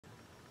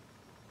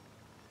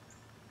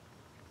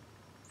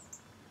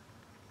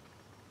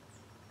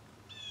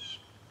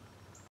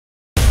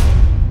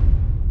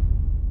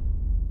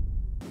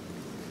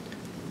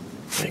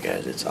Okay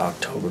guys, it's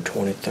October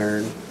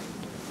 23rd,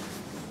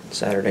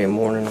 Saturday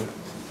morning.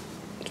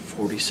 It's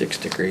 46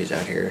 degrees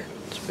out here.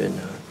 It's been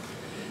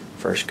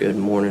first good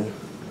morning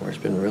where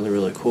it's been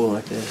really cool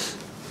like this.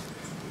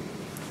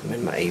 I'm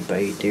in my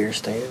 8x8 deer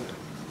stand,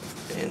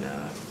 and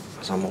I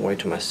was on my way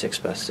to my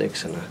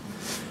 6x6 and I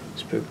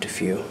spooked a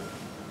few.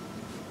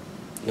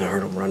 And I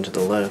heard them run to the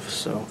left,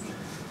 so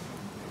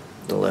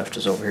the left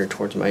is over here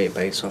towards my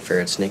 8x8, so I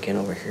figured I'd sneak in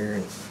over here,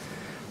 and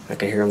I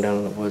could hear them down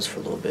in the woods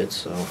for a little bit.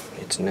 So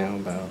it's now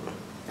about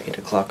 8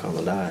 o'clock on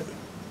the dot.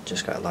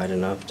 Just got light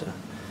enough to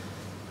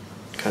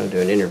kind of do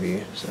an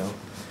interview, so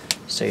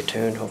stay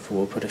tuned. Hopefully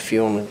we'll put a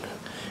few on the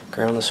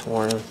ground this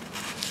morning.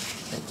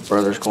 My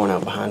brother's going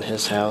out behind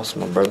his house.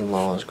 My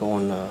brother-in-law is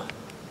going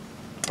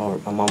over.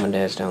 My mom and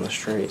dad's down the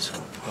street,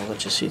 so I'll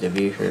let you see the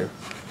view here.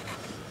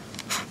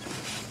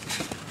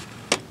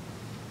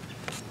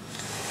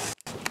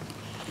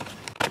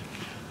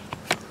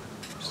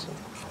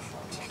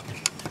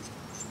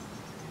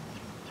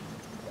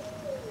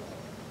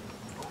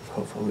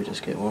 Hopefully we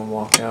just get one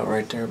walk out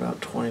right there about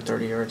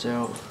 20-30 yards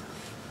out.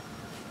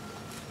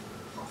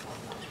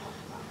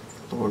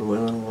 Lord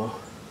willing, we'll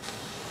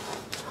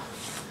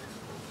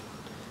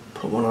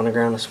put one on the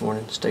ground this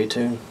morning. Stay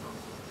tuned.